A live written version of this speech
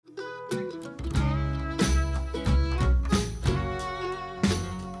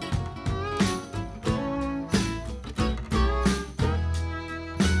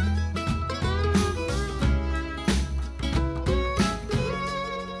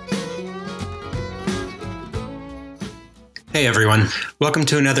Hey everyone, welcome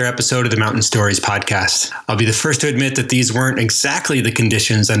to another episode of the Mountain Stories podcast. I'll be the first to admit that these weren't exactly the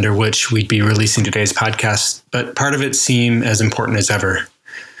conditions under which we'd be releasing today's podcast, but part of it seemed as important as ever.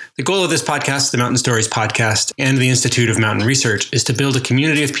 The goal of this podcast, the Mountain Stories podcast, and the Institute of Mountain Research is to build a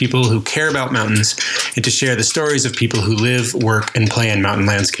community of people who care about mountains and to share the stories of people who live, work, and play in mountain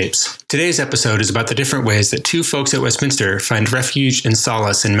landscapes. Today's episode is about the different ways that two folks at Westminster find refuge and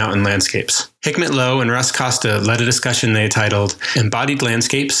solace in mountain landscapes. Hikmet Lowe and Russ Costa led a discussion they titled Embodied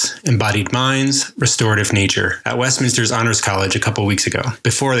Landscapes, Embodied Minds, Restorative Nature at Westminster's Honors College a couple weeks ago,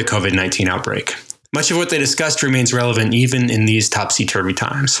 before the COVID-19 outbreak. Much of what they discussed remains relevant even in these topsy-turvy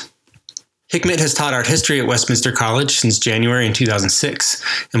times. Hikmet has taught art history at Westminster College since January in 2006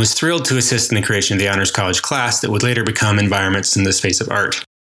 and was thrilled to assist in the creation of the Honors College class that would later become Environments in the Space of Art.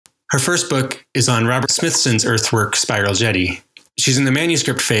 Her first book is on Robert Smithson's earthwork Spiral Jetty. She's in the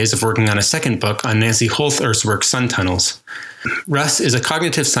manuscript phase of working on a second book on Nancy Holth's work Sun Tunnels. Russ is a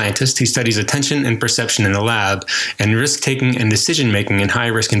cognitive scientist who studies attention and perception in the lab and risk-taking and decision-making in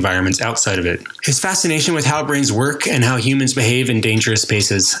high-risk environments outside of it. His fascination with how brains work and how humans behave in dangerous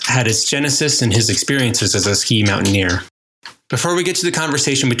spaces had its genesis in his experiences as a ski mountaineer. Before we get to the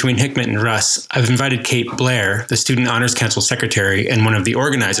conversation between Hikmet and Russ, I've invited Kate Blair, the Student Honors Council Secretary and one of the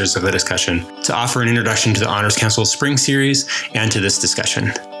organizers of the discussion, to offer an introduction to the Honors Council Spring Series and to this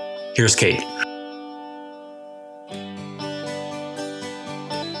discussion. Here's Kate.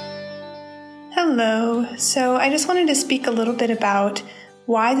 Hello. So I just wanted to speak a little bit about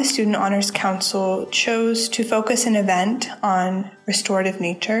why the Student Honors Council chose to focus an event on restorative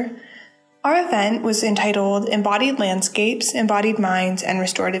nature. Our event was entitled Embodied Landscapes, Embodied Minds, and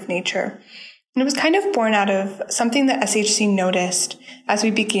Restorative Nature. And it was kind of born out of something that SHC noticed as we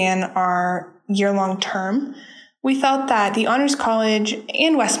began our year-long term. We felt that the Honors College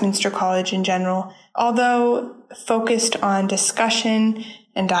and Westminster College in general, although focused on discussion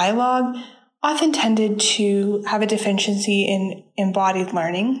and dialogue, often tended to have a deficiency in embodied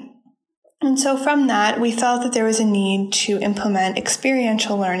learning. And so from that, we felt that there was a need to implement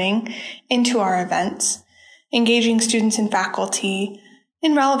experiential learning into our events, engaging students and faculty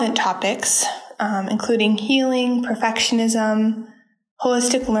in relevant topics, including healing, perfectionism,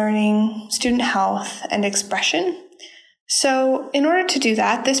 holistic learning, student health, and expression. So in order to do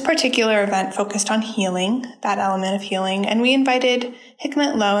that, this particular event focused on healing, that element of healing, and we invited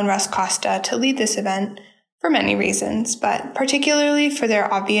Hikmet Lowe and Russ Costa to lead this event for many reasons, but particularly for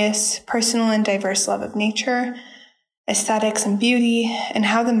their obvious personal and diverse love of nature, aesthetics and beauty, and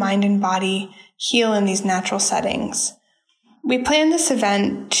how the mind and body heal in these natural settings. We planned this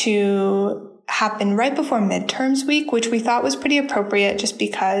event to happen right before midterms week, which we thought was pretty appropriate just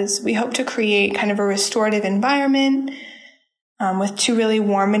because we hope to create kind of a restorative environment with two really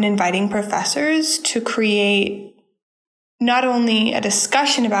warm and inviting professors to create not only a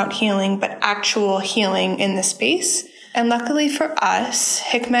discussion about healing, but actual healing in the space. And luckily for us,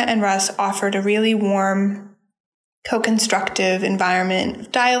 Hikmet and Russ offered a really warm, co-constructive environment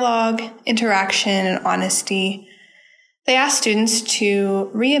of dialogue, interaction, and honesty. They asked students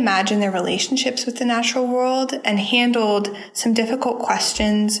to reimagine their relationships with the natural world and handled some difficult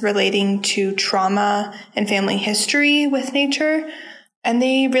questions relating to trauma and family history with nature. And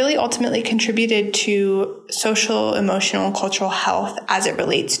they really ultimately contributed to social, emotional, and cultural health as it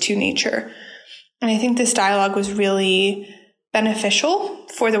relates to nature. And I think this dialogue was really beneficial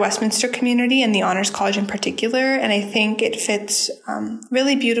for the Westminster community and the Honors College in particular. And I think it fits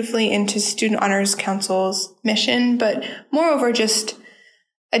really beautifully into Student Honors Council's mission, but moreover, just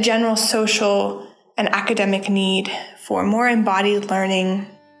a general social and academic need for more embodied learning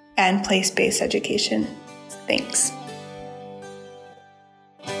and place-based education. Thanks.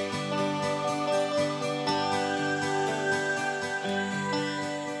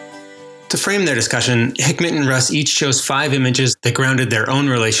 To frame their discussion, Hikmet and Russ each chose 5 images that grounded their own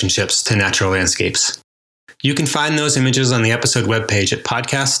relationships to natural landscapes. You can find those images on the episode webpage at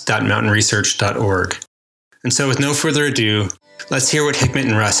podcast.mountainresearch.org. And so with no further ado, let's hear what Hikmet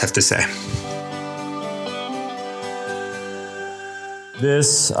and Russ have to say.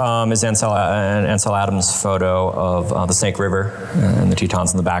 This is Ansel Adams' photo of the Snake River and the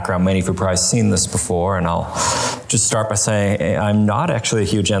Tetons in the background. Many of you have probably seen this before, and I'll just start by saying I'm not actually a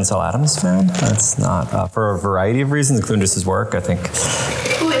huge Ansel Adams fan. That's not for a variety of reasons, including just his work. I think.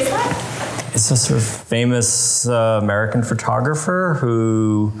 Who is that? It's a sort of famous American photographer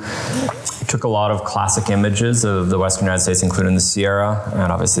who took a lot of classic images of the Western United States, including the Sierra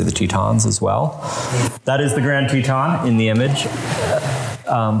and obviously the Tetons as well. That is the Grand Teton in the image.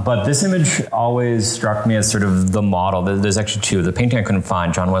 But this image always struck me as sort of the model. There's actually two. The painting I couldn't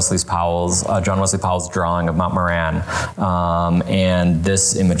find, John Wesley Powell's drawing of Mount Moran, and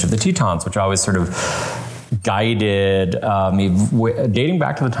this image of the Tetons, which always sort of guided me, dating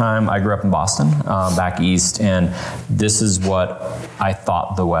back to the time I grew up in Boston, back east, and this is what I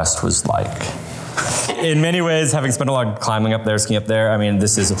thought the West was like. In many ways, having spent a lot of climbing up there, skiing up there, I mean,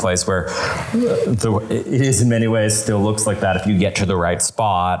 this is a place where it is in many ways still looks like that if you get to the right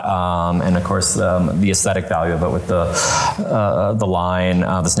spot. And of course, the aesthetic value of it with the line,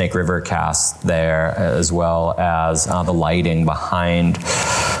 the Snake River cast there, as well as the lighting behind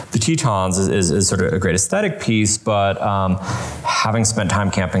the Tetons is sort of a great aesthetic piece, but having spent time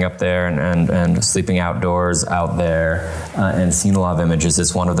camping up there and sleeping outdoors out there and seeing a lot of images,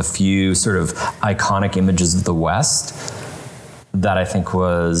 it's one of the few sort of iconic images of the West that I think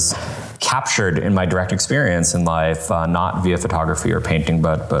was captured in my direct experience in life, not via photography or painting,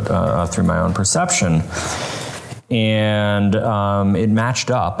 but through my own perception. And it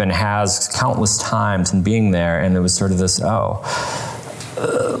matched up and has countless times in being there, and it was sort of this,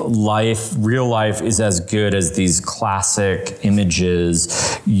 real life is as good as these classic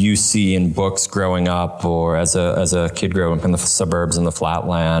images you see in books growing up, or as a kid growing up in the suburbs and the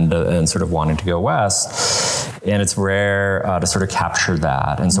flatland and sort of wanting to go west. And it's rare to sort of capture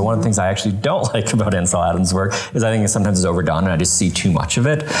that. And so one of the things I actually don't like about Ansel Adams' work is I think sometimes it's overdone and I just see too much of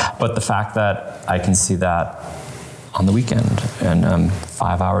it. But the fact that I can see that on the weekend, and I'm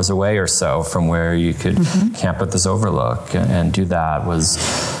 5 hours away or so from where you could camp at this overlook and do that was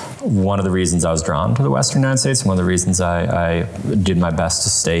one of the reasons I was drawn to the Western United States, and one of the reasons I did my best to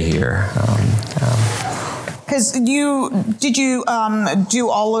stay here. Because did you do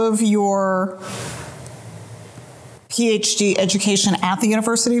all of your PhD education at the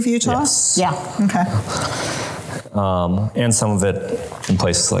University of Utah? Yes. Yeah. Okay. And some of it in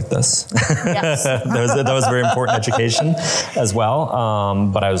places like this. Yes. that was very important education as well.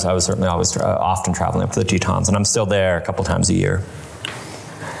 But I was certainly always often traveling up to the Tetons, and I'm still there a couple times a year.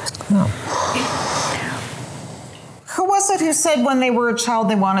 Oh. Who was it who said when they were a child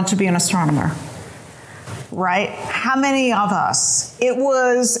they wanted to be an astronomer? Right? How many of us? It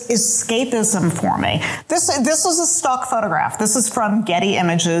was escapism for me. This is a stock photograph. This is from Getty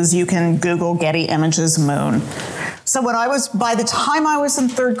Images. You can Google Getty Images moon. So by the time I was in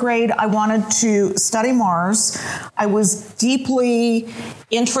third grade, I wanted to study Mars. I was deeply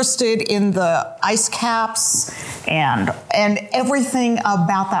interested in the ice caps and everything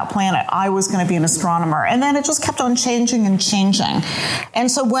about that planet. I was going to be an astronomer. And then it just kept on changing and changing.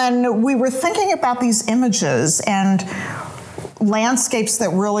 And so when we were thinking about these images and landscapes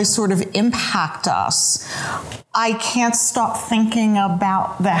that really sort of impact us, I can't stop thinking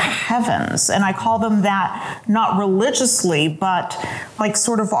about the heavens. And I call them that not religiously, but like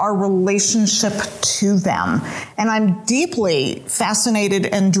sort of our relationship to them. And I'm deeply fascinated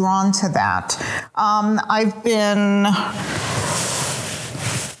and drawn to that. I've been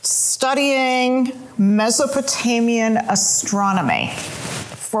studying Mesopotamian astronomy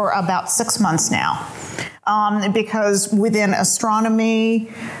for about 6 months now. Because within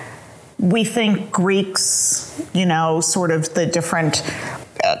astronomy, we think Greeks, sort of the different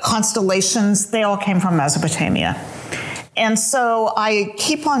constellations, they all came from Mesopotamia. And so I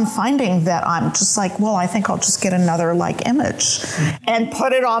keep on finding that I'm just like, well, I think I'll just get another image and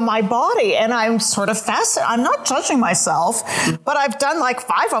put it on my body. And I'm sort of fascinated. I'm not judging myself, but I've done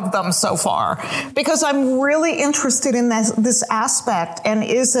 5 of them so far because I'm really interested in this aspect. And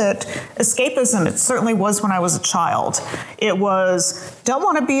is it escapism? It certainly was when I was a child. It was, don't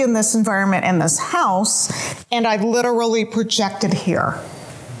want to be in this environment, in this house. And I literally projected here.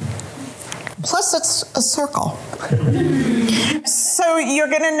 Plus, it's a circle. So you're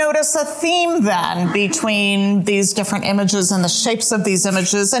going to notice a theme then between these different images and the shapes of these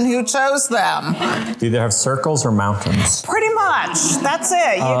images and who chose them. Do you either have circles or mountains? Pretty much. That's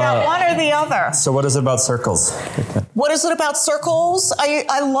it. You got one or the other. So what is it about circles? What is it about circles?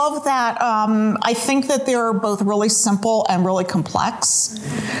 I love that. I think that they're both really simple and really complex.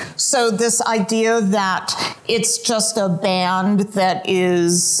 So this idea that it's just a band that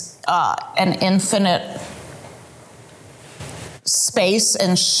is an infinite space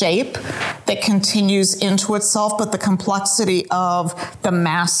and shape that continues into itself, but the complexity of the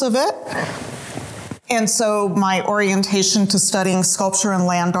mass of it. And so my orientation to studying sculpture and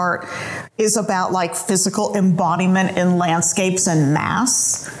land art is about physical embodiment in landscapes and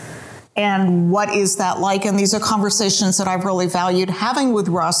mass. And what is that like? And these are conversations that I've really valued having with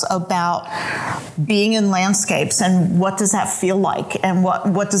Russ about being in landscapes and what does that feel like and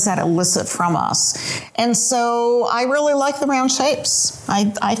what does that elicit from us. And so I really like the round shapes.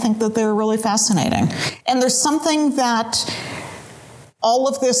 I think that they're really fascinating. And there's something that all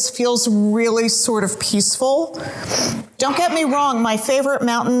of this feels really sort of peaceful. Don't get me wrong, my favorite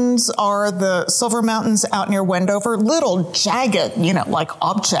mountains are the Silver Mountains out near Wendover, little jagged, like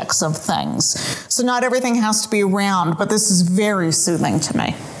objects of things. So not everything has to be round, but this is very soothing to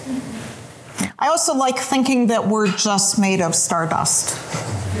me. I also like thinking that we're just made of stardust,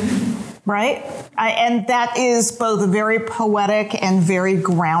 right? And that is both very poetic and very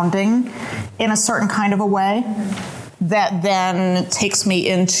grounding in a certain kind of a way. That then takes me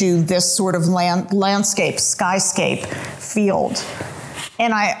into this sort of landscape, skyscape field.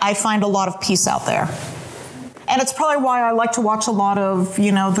 And I find a lot of peace out there. And it's probably why I like to watch a lot of,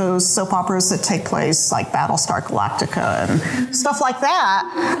 those soap operas that take place, like Battlestar Galactica and stuff like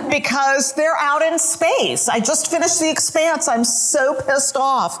that, because they're out in space. I just finished The Expanse. I'm so pissed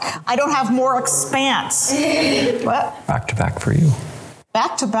off. I don't have more Expanse. What? Back to back for you.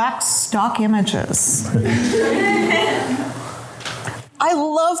 Back-to-back stock images. I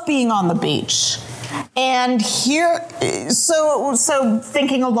love being on the beach. And here, so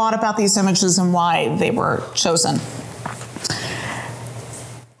thinking a lot about these images and why they were chosen.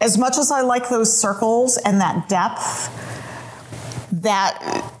 As much as I like those circles and that depth, that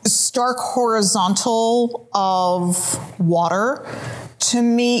stark horizontal of water, to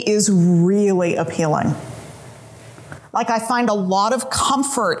me is really appealing. Like, I find a lot of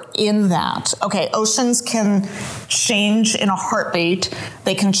comfort in that. Okay, oceans can change in a heartbeat.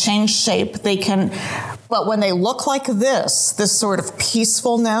 They can change shape. But when they look like this sort of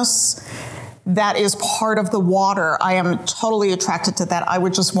peacefulness that is part of the water, I am totally attracted to that. I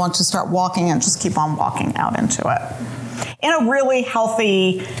would just want to start walking and just keep on walking out into it. In a really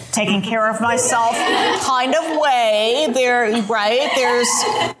healthy, taking care of myself kind of way. There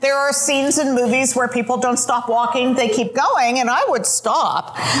are scenes in movies where people don't stop walking, they keep going, and I would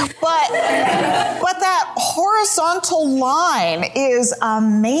stop. But that horizontal line is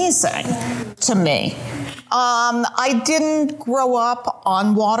amazing to me. I didn't grow up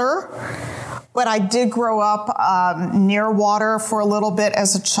on water, but I did grow up near water for a little bit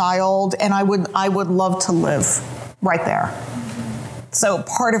as a child, and I would love to live right there. So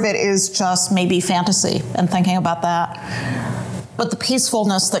part of it is just maybe fantasy and thinking about that. But the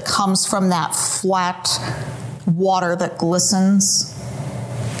peacefulness that comes from that flat water that glistens.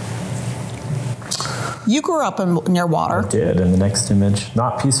 You grew up near water. I did, in the next image.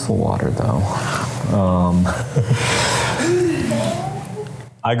 Not peaceful water, though.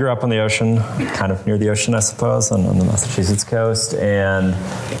 I grew up on the ocean, kind of near the ocean, I suppose, on the Massachusetts coast, and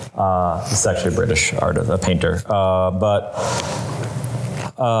this is actually a British artist, a painter.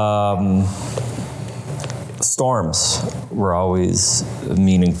 Storms were always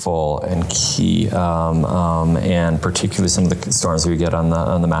meaningful and key, and particularly some of the storms we get on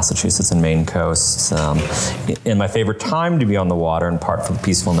the Massachusetts and Maine coasts. And my favorite time to be on the water, in part for the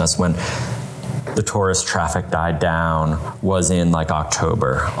peacefulness, when the tourist traffic died down, was in like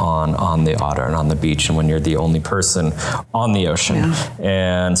October on the Otter and on the beach, and when you're the only person on the ocean,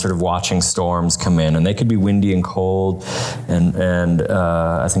 and sort of watching storms come in, and they could be windy and cold, and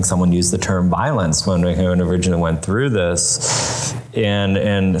I think someone used the term violence when we originally went through this,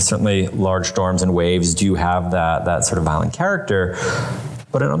 and certainly large storms and waves do have that sort of violent character.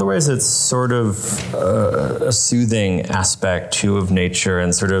 But in other ways, it's sort of a soothing aspect, too, of nature,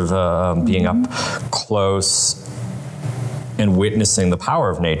 and sort of being up close and witnessing the power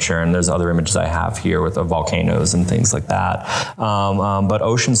of nature. And there's other images I have here with volcanoes and things like that. But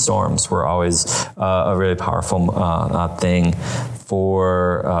ocean storms were always a really powerful thing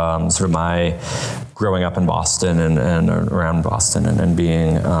for sort of my growing up in Boston and around Boston and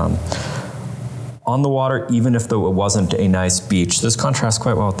being on the water, even if though it wasn't a nice beach. This contrasts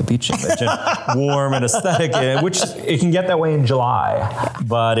quite well with the beach image, and warm and aesthetic, which it can get that way in July.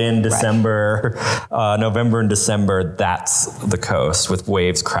 But in December, November and December, that's the coast with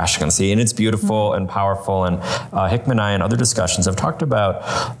waves crashing on the sea. And it's beautiful and powerful. And Hickman and I, in other discussions, have talked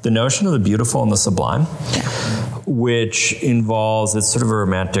about the notion of the beautiful and the sublime, which involves, it's sort of a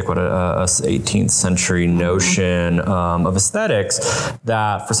romantic, a 18th century notion of aesthetics,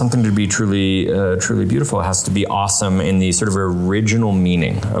 that for something to be truly beautiful, it has to be awesome in the sort of original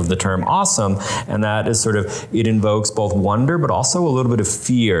meaning of the term awesome, and that is sort of, it invokes both wonder but also a little bit of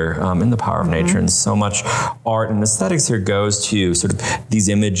fear in the power of nature. And so much art and aesthetics here goes to sort of these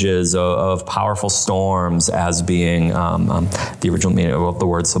images of powerful storms as being the original meaning of the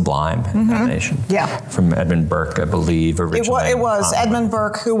word sublime in that nation. Yeah. From Edmund Burke, I believe, originally. It was Edmund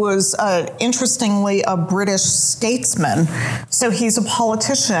Burke, who was, interestingly, a British statesman. So he's a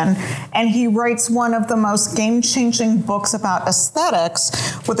politician, and he writes one of the most game-changing books about aesthetics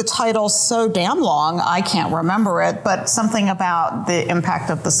with a title so damn long, I can't remember it, but something about the impact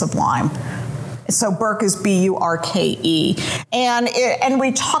of the sublime. So Burke is B-U-R-K-E. And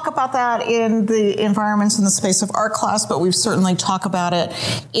we talk about that in the environments in the space of art class, but we've certainly talked about it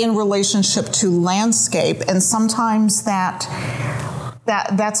in relationship to landscape. And sometimes that's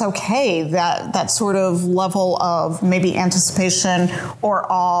okay, that sort of level of maybe anticipation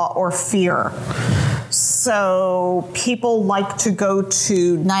or awe or fear. So people like to go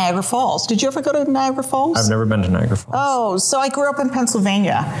to Niagara Falls. Did you ever go to Niagara Falls? I've never been to Niagara Falls. Oh, so I grew up in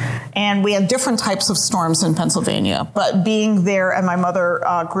Pennsylvania, and we had different types of storms in Pennsylvania. But being there, and my mother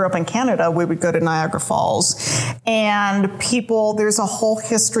grew up in Canada, we would go to Niagara Falls. And there's a whole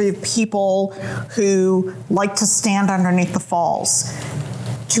history of people who like to stand underneath the falls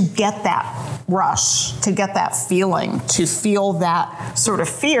to get that rush, to get that feeling, to feel that sort of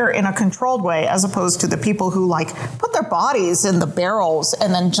fear in a controlled way, as opposed to the people who put their bodies in the barrels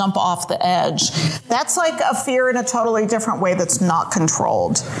and then jump off the edge. That's like a fear in a totally different way that's not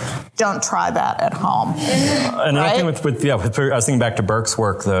controlled. Don't try that at home. And right? I think I was thinking back to Burke's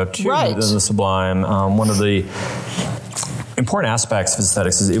work, though, too, right. in the sublime. One of the important aspects of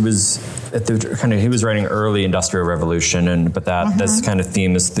aesthetics is it was he was writing early Industrial Revolution, but this kind of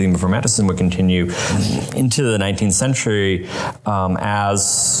theme, this theme of Romanticism, would continue into the 19th century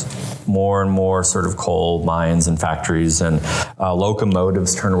as more and more sort of coal mines and factories and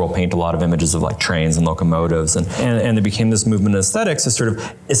locomotives will paint a lot of images of trains and locomotives, and there became this movement of aesthetics to sort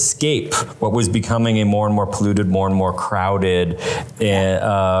of escape what was becoming a more and more polluted, more and more crowded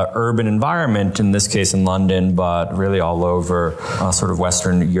urban environment, in this case in London, but really all over sort of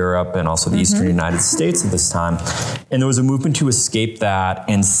Western Europe and also the Eastern United States at this time. And there was a movement to escape that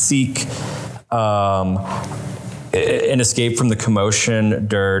and seek an escape from the commotion,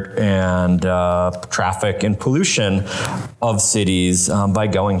 dirt, and traffic and pollution of cities by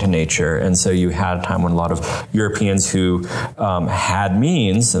going to nature. And so you had a time when a lot of Europeans who had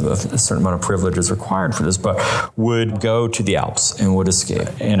means, a certain amount of privilege is required for this, but would go to the Alps and would escape.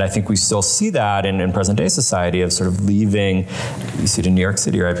 And I think we still see that in present day society of sort of leaving. You see it in New York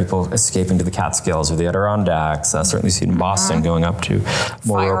City, right? People escaping to the Catskills or the Adirondacks. Certainly see it in Boston, going up to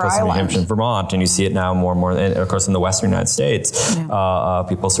more rural parts of New Hampshire and Vermont. And you see it now more and more, and of course, in the Western United States,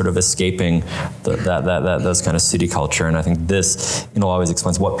 people sort of escaping those kind of city culture. And I think this, in a lot of ways,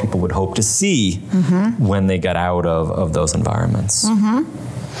 explains what people would hope to see when they get out of those environments.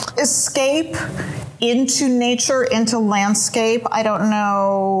 Escape into nature, into landscape. I don't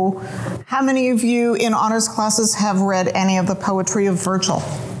know how many of you in honors classes have read any of the poetry of Virgil.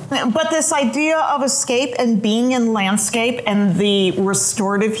 But this idea of escape and being in landscape and the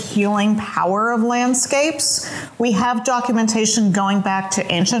restorative healing power of landscapes, we have documentation going back to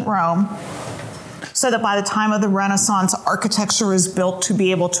ancient Rome, so that by the time of the Renaissance, architecture is built to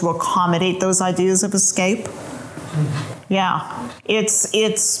be able to accommodate those ideas of escape. Yeah,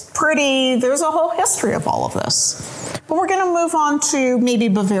 it's pretty, there's a whole history of all of this. But we're going to move on to maybe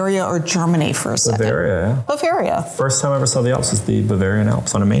Bavaria or Germany for a second. Bavaria. First time I ever saw the Alps was the Bavarian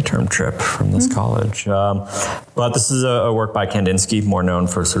Alps on a May term trip from this college. But this is a work by Kandinsky, more known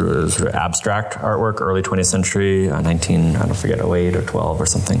for sort of abstract artwork, early 20th century, 08 or 12 or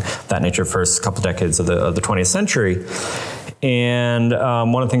something, that nature, first couple decades of the 20th century. And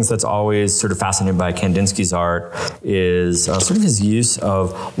one of the things that's always sort of fascinating by Kandinsky's art is sort of his use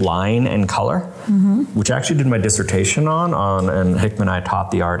of line and color, which I actually did my dissertation on, and Hickman and I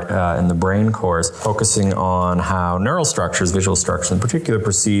taught the art in the brain course, focusing on how neural structures, visual structures in particular,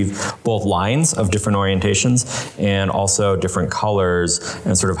 perceive both lines of different orientations and also different colors,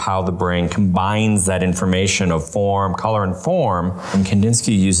 and sort of how the brain combines that information of form, color, and form. And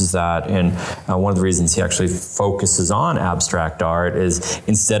Kandinsky uses that, and one of the reasons he actually focuses on abstract art is,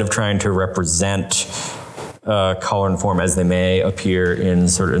 instead of trying to represent color and form as they may appear in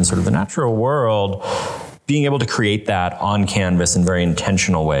sort of the natural world, being able to create that on canvas in very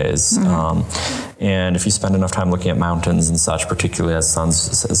intentional ways. And if you spend enough time looking at mountains and such, particularly as the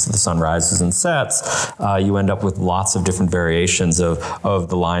sun rises and sets, you end up with lots of different variations of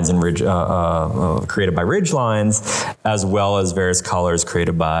the lines and ridge created by ridge lines, as well as various colors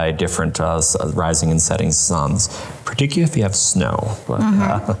created by different rising and setting suns, particularly if you have snow. But,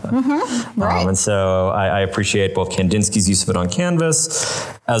 Right. And so I appreciate both Kandinsky's use of it on canvas,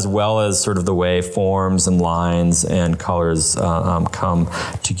 as well as sort of the way forms and lines and colors come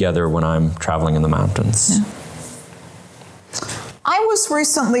together when I'm traveling in the mountains. Yeah. I was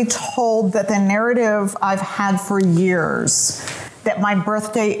recently told that the narrative I've had for years, that my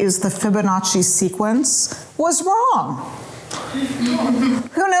birthday is the Fibonacci sequence, was wrong.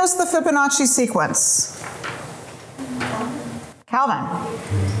 Who knows the Fibonacci sequence? Calvin.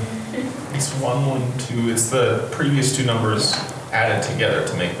 It's 1, 1, 2. It's the previous two numbers added together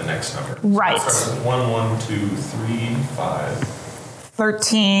to make the next number. Right. So it starts with 1, 1, 2, 3, 5.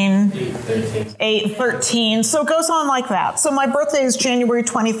 13. 8, 13. So it goes on like that. So my birthday is January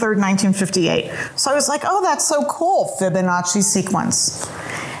 23rd, 1958. So I was like, oh, that's so cool, Fibonacci sequence.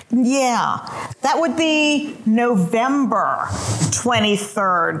 Yeah, that would be November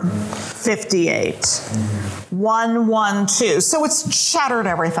 23rd, 58. 1, 1, 2. So it's shattered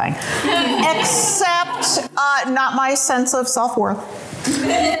everything, except not my sense of self-worth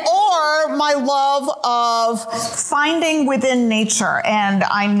or my love of finding within nature. And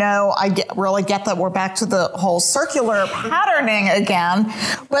I know I really get that we're back to the whole circular patterning again,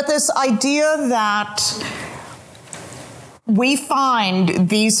 but this idea that we find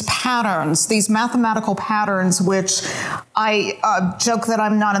these patterns, these mathematical patterns, which I joke that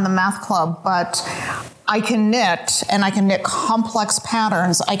I'm not in the math club, but I can knit, and I can knit complex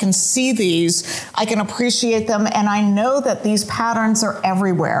patterns. I can see these, I can appreciate them, and I know that these patterns are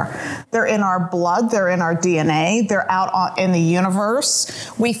everywhere. They're in our blood, they're in our DNA, they're out in the universe.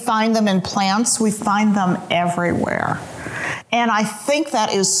 We find them in plants, we find them everywhere. And I think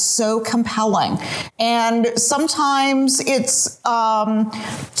that is so compelling. And sometimes it's, to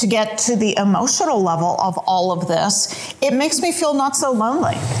get to the emotional level of all of this, it makes me feel not so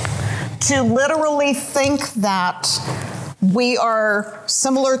lonely. To literally think that we are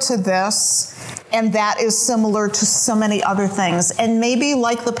similar to this, and that is similar to so many other things. And maybe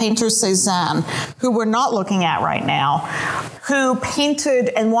like the painter Cézanne, who we're not looking at right now, who painted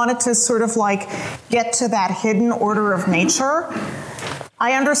and wanted to sort of like get to that hidden order of nature.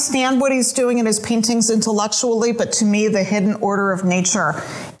 I understand what he's doing in his paintings intellectually, but to me, the hidden order of nature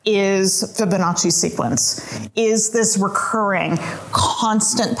is Fibonacci sequence, is this recurring,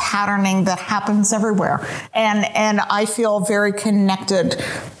 constant patterning that happens everywhere. And I feel very connected.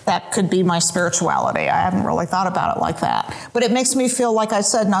 That could be my spirituality. I haven't really thought about it like that. But it makes me feel, like I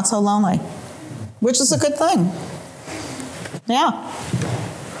said, not so lonely, which is a good thing. Yeah.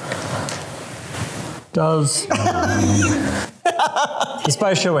 Does, just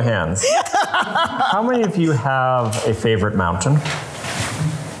by a show of hands, how many of you have a favorite mountain?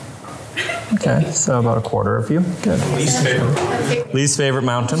 Okay, so about a quarter of you. Good. Least favorite. Least favorite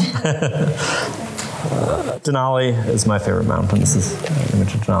mountain? Denali is my favorite mountain. This is the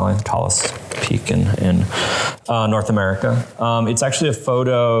image of Denali, the tallest peak in North America. It's actually a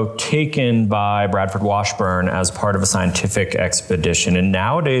photo taken by Bradford Washburn as part of a scientific expedition, and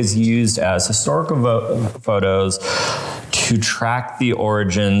nowadays used as historical photos to track the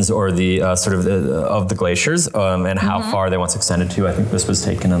origins or the of the glaciers and how far they once extended to. I think this was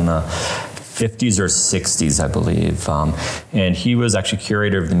taken in the 50s or 60s, I believe. And he was actually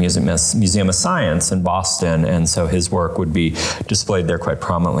curator of the Museum of Science in Boston, and so his work would be displayed there quite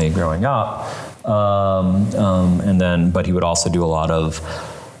prominently growing up. But he would also do a lot of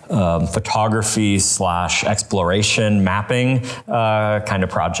photography / exploration, mapping kind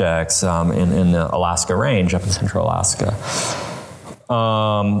of projects in the Alaska Range, up in central Alaska.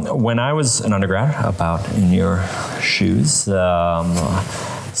 When I was an undergrad, about in your shoes,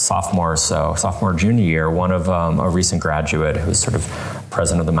 sophomore, junior year, one of a recent graduate who was sort of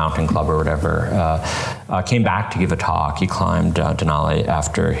president of the mountain club or whatever, came back to give a talk. He climbed Denali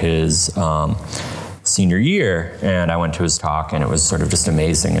after his senior year, and I went to his talk, and it was sort of just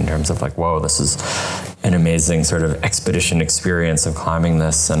amazing in terms of like, whoa, this is an amazing sort of expedition experience of climbing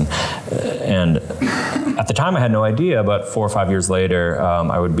this. And at the time I had no idea, but 4 or 5 years later,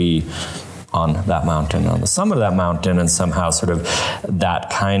 I would be on that mountain, on the summit of that mountain, and somehow sort of that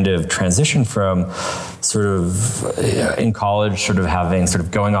kind of transition from sort of in college, sort of having sort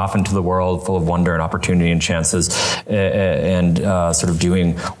of going off into the world full of wonder and opportunity and chances, and sort of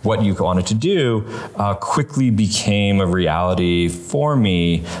doing what you wanted to do, quickly became a reality for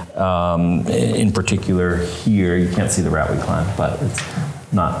me. In particular, here you can't see the route we climbed, but it's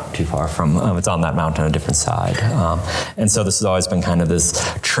not too far from, it's on that mountain on a different side. And so this has always been kind of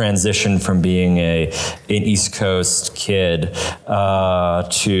this transition from being an East Coast kid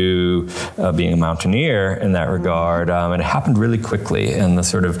to being a mountaineer in that regard. And it happened really quickly. And the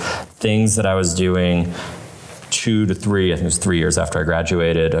sort of things that I was doing 2 to 3, I think it was 3 years after I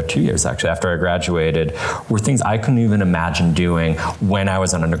graduated, or 2 years actually after I graduated, were things I couldn't even imagine doing when I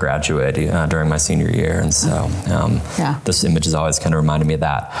was an undergraduate during my senior year. And so this image has always kind of reminded me of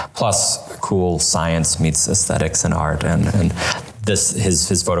that. Plus, cool science meets aesthetics and art, and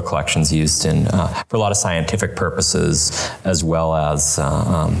his photo collection's used in for a lot of scientific purposes as well as,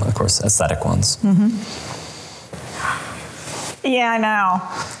 of course, aesthetic ones. Mm-hmm. Yeah, I know.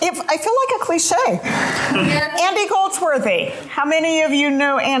 I feel like a cliche. Andy Goldsworthy. How many of you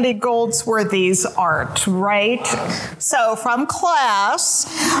know Andy Goldsworthy's art, right? So from class,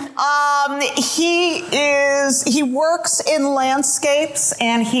 he works in landscapes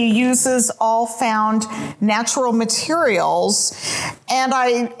and he uses all found natural materials. And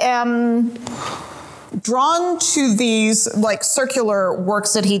I am drawn to these like circular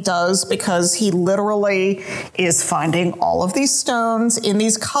works that he does because he literally is finding all of these stones in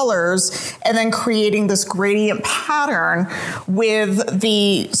these colors and then creating this gradient pattern with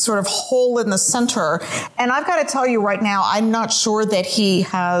the sort of hole in the center. And I've got to tell you right now, I'm not sure that he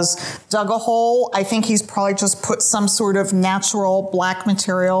has dug a hole. I think he's probably just put some sort of natural black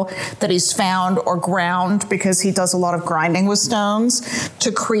material that he's found or ground, because he does a lot of grinding with stones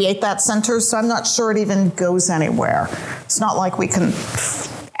to create that center. So I'm not sure it even goes anywhere. It's not like we can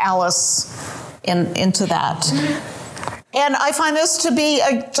Alice into that. And I find this to be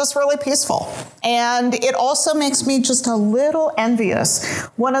just really peaceful. And it also makes me just a little envious.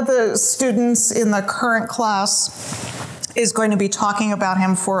 One of the students in the current class is going to be talking about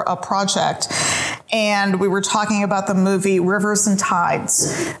him for a project. And we were talking about the movie Rivers and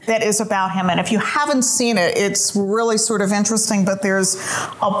Tides that is about him. And if you haven't seen it, it's really sort of interesting, but there's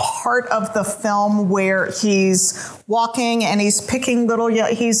a part of the film where he's walking and he's picking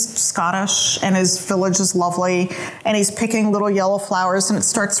he's Scottish and his village is lovely, and he's picking little yellow flowers, and it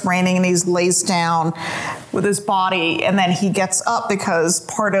starts raining and he lays down with his body, and then he gets up because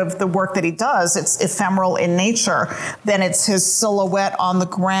part of the work that he does, it's ephemeral in nature. Then it's his silhouette on the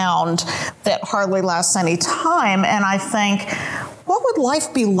ground that hardly lasts any time. And I think, what would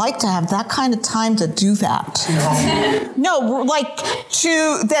life be like to have that kind of time to do that? No, like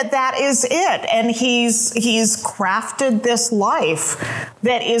that is it. And he's crafted this life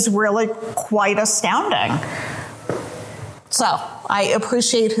that is really quite astounding. So I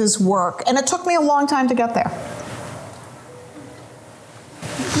appreciate his work. And it took me a long time to get there.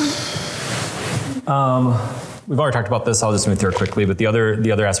 We've already talked about this. I'll just move through it quickly. But the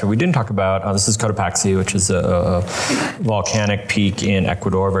other aspect we didn't talk about, this is Cotopaxi, which is a volcanic peak in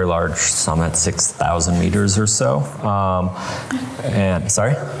Ecuador, very large summit, 6,000 meters or so. And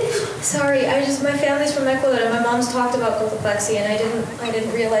sorry. Sorry, my family's from Ecuador, and my mom's talked about Cotopaxi, and I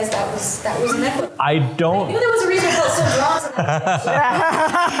didn't realize that was in Ecuador. I knew there was a reason I felt so drawn to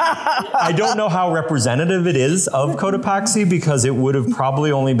that. I don't know how representative it is of Cotopaxi, because it would have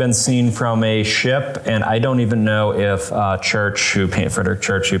probably only been seen from a ship, and I don't even know if Frederick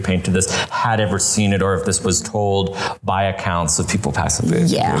Church, who painted this, had ever seen it, or if this was told by accounts of people passing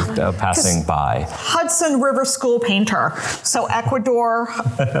by. Hudson River School painter. So Ecuador,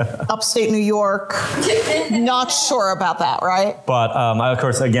 upstate New York. Not sure about that, right? But of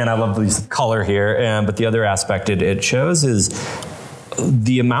course, again, I love the color here. But the other aspect it shows is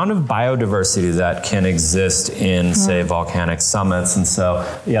the amount of biodiversity that can exist in, say, volcanic summits. And so,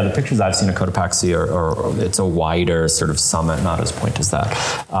 the pictures I've seen of Cotopaxi are it's a wider sort of summit, not as point as that.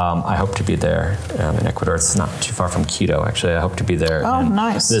 I hope to be there in Ecuador. It's not too far from Quito, actually. I hope to be there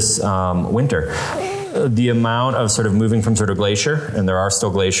this winter. The amount of sort of moving from sort of glacier, and there are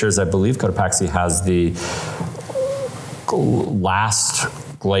still glaciers. I believe Cotopaxi has the last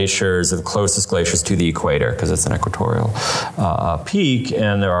glaciers, the closest glaciers to the equator, because it's an equatorial peak,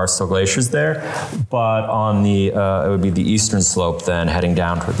 and there are still glaciers there. But on the, it would be the eastern slope then, heading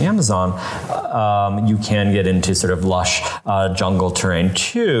down toward the Amazon, you can get into sort of lush jungle terrain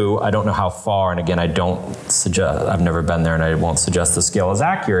too. I don't know how far, and again, I've never been there, and I won't suggest the scale is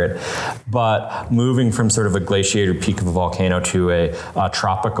accurate, but moving from sort of a glaciated peak of a volcano to a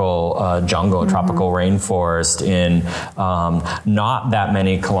tropical jungle, a tropical rainforest in not that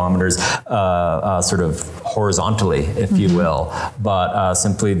many kilometers sort of horizontally, if you will, but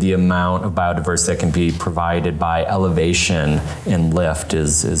simply the amount of biodiversity that can be provided by elevation and lift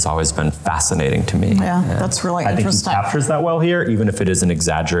has always been fascinating to me. Yeah, that's really interesting. I think he captures that well here, even if it is an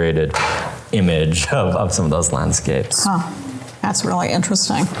exaggerated image of some of those landscapes. Huh. That's really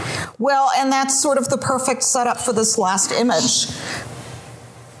interesting. Well, and that's sort of the perfect setup for this last image.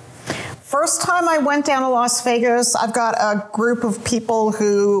 First time I went down to Las Vegas, I've got a group of people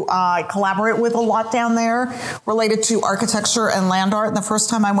who I collaborate with a lot down there related to architecture and land art. And the first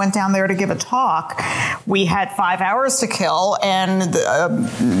time I went down there to give a talk, we had 5 hours to kill, and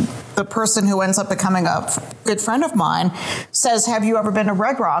the person who ends up becoming a good friend of mine says, "Have you ever been to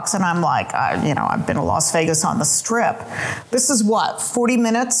Red Rocks?" And I'm like, I've been to Las Vegas on the Strip. This is 40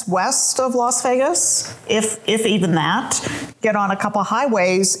 minutes west of Las Vegas, if even that. Get on a couple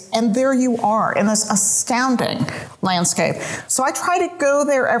highways, and there you are in this astounding landscape. So I try to go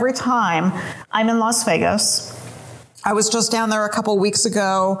there every time I'm in Las Vegas. I was just down there a couple weeks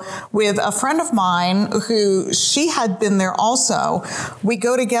ago with a friend of mine who she had been there also. We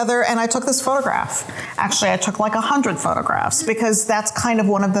go together and I took this photograph. Actually, I took like 100 photographs because that's kind of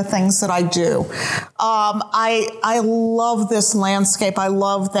one of the things that I do. I love this landscape. I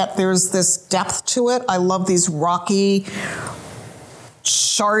love that there's this depth to it. I love these rocky,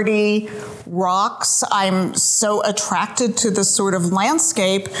 shardy rocks. I'm so attracted to this sort of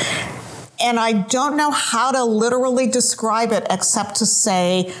landscape. And I don't know how to literally describe it except to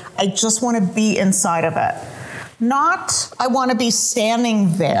say, I just want to be inside of it. Not, I want to be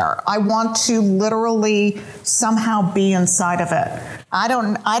standing there. I want to literally somehow be inside of it. I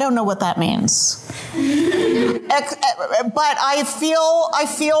don't know what that means. But I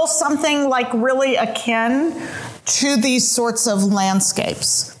feel something like really akin to these sorts of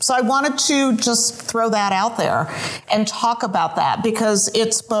landscapes. So I wanted to just throw that out there and talk about that because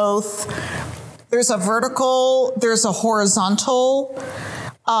it's both, there's a vertical, there's a horizontal.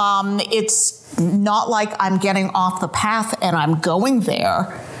 It's not like I'm getting off the path and I'm going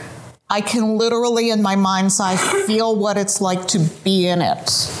there. I can literally in my mind's eye feel what it's like to be in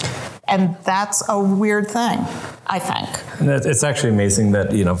it. And that's a weird thing, I think. And it's actually amazing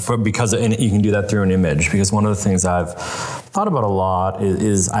that, because you can do that through an image, because one of the things I've thought about a lot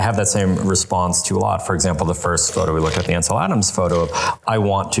is I have that same response to a lot. For example, the first photo we looked at, the Ansel Adams photo of I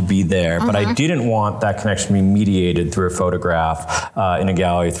want to be there, but I didn't want that connection to be mediated through a photograph in a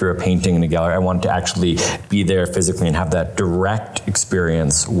gallery, through a painting in a gallery. I wanted to actually be there physically and have that direct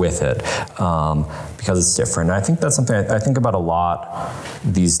experience with it. Because it's different. And I think that's something I think about a lot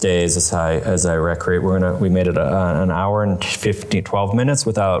these days as I recreate. We made it an hour and 12 minutes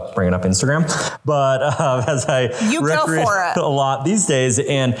without bringing up Instagram. But as I recreate a lot these days,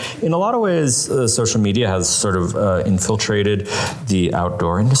 and in a lot of ways, social media has sort of infiltrated the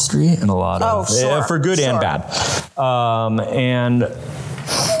outdoor industry in a lot of, for good and bad.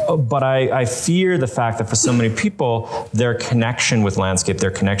 But I fear the fact that for so many people, their connection with landscape,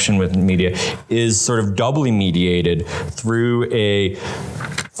 their connection with media is sort of doubly mediated through a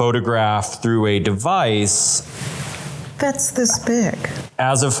photograph, through a device. That's this big.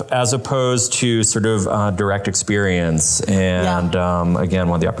 As opposed to sort of direct experience. And again,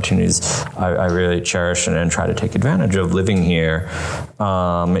 one of the opportunities I really cherish and try to take advantage of living here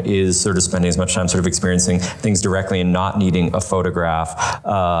is sort of spending as much time sort of experiencing things directly and not needing a photograph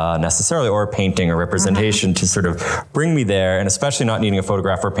necessarily, or a painting or representation to sort of bring me there, and especially not needing a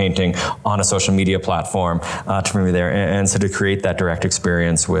photograph or painting on a social media platform to bring me there and sort of create that direct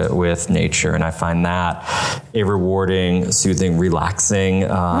experience with nature. And I find that a rewarding, soothing, relaxing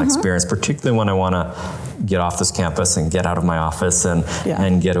experience, particularly when I want to get off this campus and get out of my office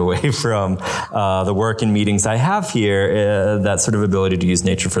and get away from the work and meetings I have here. That sort of ability to use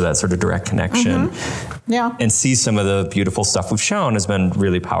nature for that sort of direct connection and see some of the beautiful stuff we've shown has been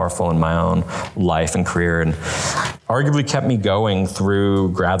really powerful in my own life and career, and arguably kept me going through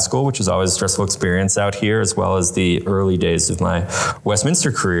grad school, which is always a stressful experience out here, as well as the early days of my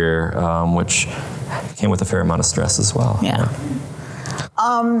Westminster career, which came with a fair amount of stress as well.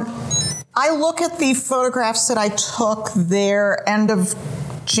 I look at the photographs that I took there end of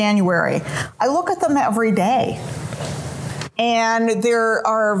January. I look at them every day. And there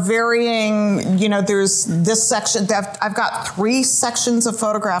are varying, there's this section, I've got 3 sections of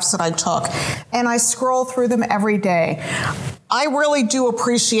photographs that I took, and I scroll through them every day. I really do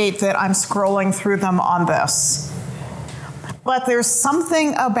appreciate that I'm scrolling through them on this. But there's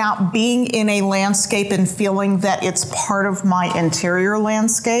something about being in a landscape and feeling that it's part of my interior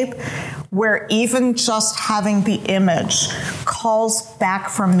landscape, where even just having the image calls back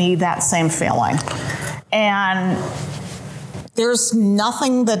from me that same feeling. And there's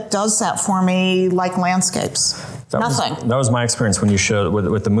nothing that does that for me like landscapes. Nothing. That was my experience when you showed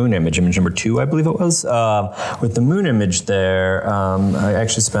with the moon image number 2, I believe it was. With the moon image there, I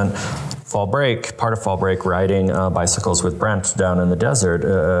actually spent part of fall break, riding bicycles with Brent down in the desert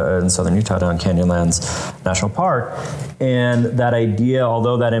in southern Utah, down Canyonlands National Park. And that idea,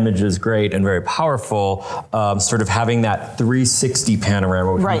 although that image is great and very powerful, sort of having that 360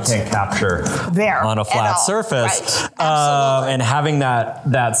 panorama, which we can't capture there on a flat surface. And having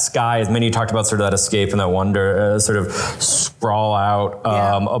that sky, as many talked about, sort of that escape and that wonder, sort of sprawl out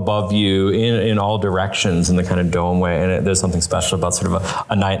above you in all directions in the kind of dome way. And there's something special about sort of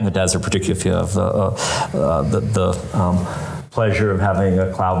a night in the desert, particularly if you have the pleasure of having a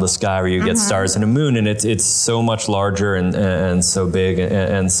cloudless sky where you get stars and a moon, and it's so much larger and so big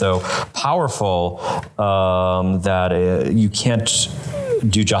and so powerful that you can't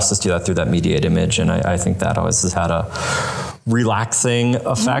do justice to that through that mediated image. And I think that always has had a relaxing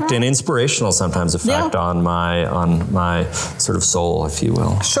effect and inspirational sometimes effect on my sort of soul, if you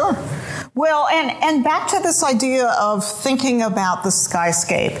will. Sure. Well, and back to this idea of thinking about the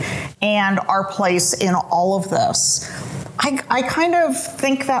skyscape and our place in all of this. I kind of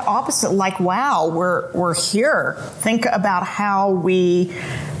think that opposite, like, wow, we're here. Think about how we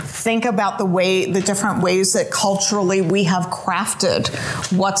think about the different ways that culturally we have crafted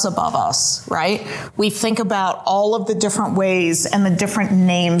what's above us, right? We think about all of the different ways and the different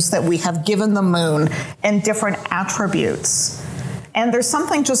names that we have given the moon and different attributes. And there's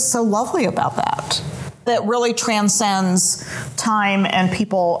something just so lovely about that really transcends time and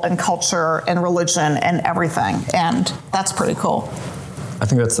people and culture and religion and everything. And that's pretty cool. I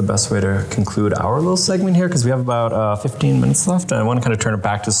think that's the best way to conclude our little segment here, because we have about 15 minutes left. And I want to kind of turn it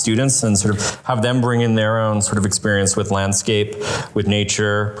back to students and sort of have them bring in their own sort of experience with landscape, with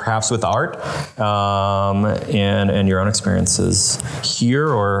nature, perhaps with art, and your own experiences here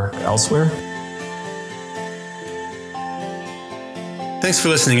or elsewhere. Thanks for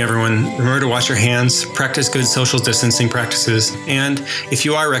listening, everyone. Remember to wash your hands, practice good social distancing practices, and if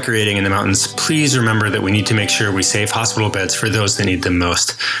you are recreating in the mountains, please remember that we need to make sure we save hospital beds for those that need them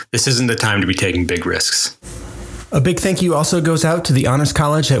most. This isn't the time to be taking big risks. A big thank you also goes out to the Honors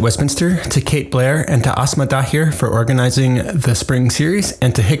College at Westminster, to Kate Blair, and to Asma Dahir for organizing the spring series,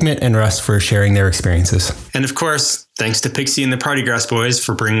 and to Hikmet and Russ for sharing their experiences. And of course, thanks to Pixie and the Partygrass Boys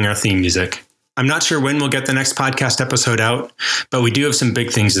for bringing our theme music. I'm not sure when we'll get the next podcast episode out, but we do have some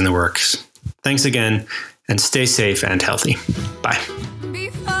big things in the works. Thanks again, and stay safe and healthy. Bye.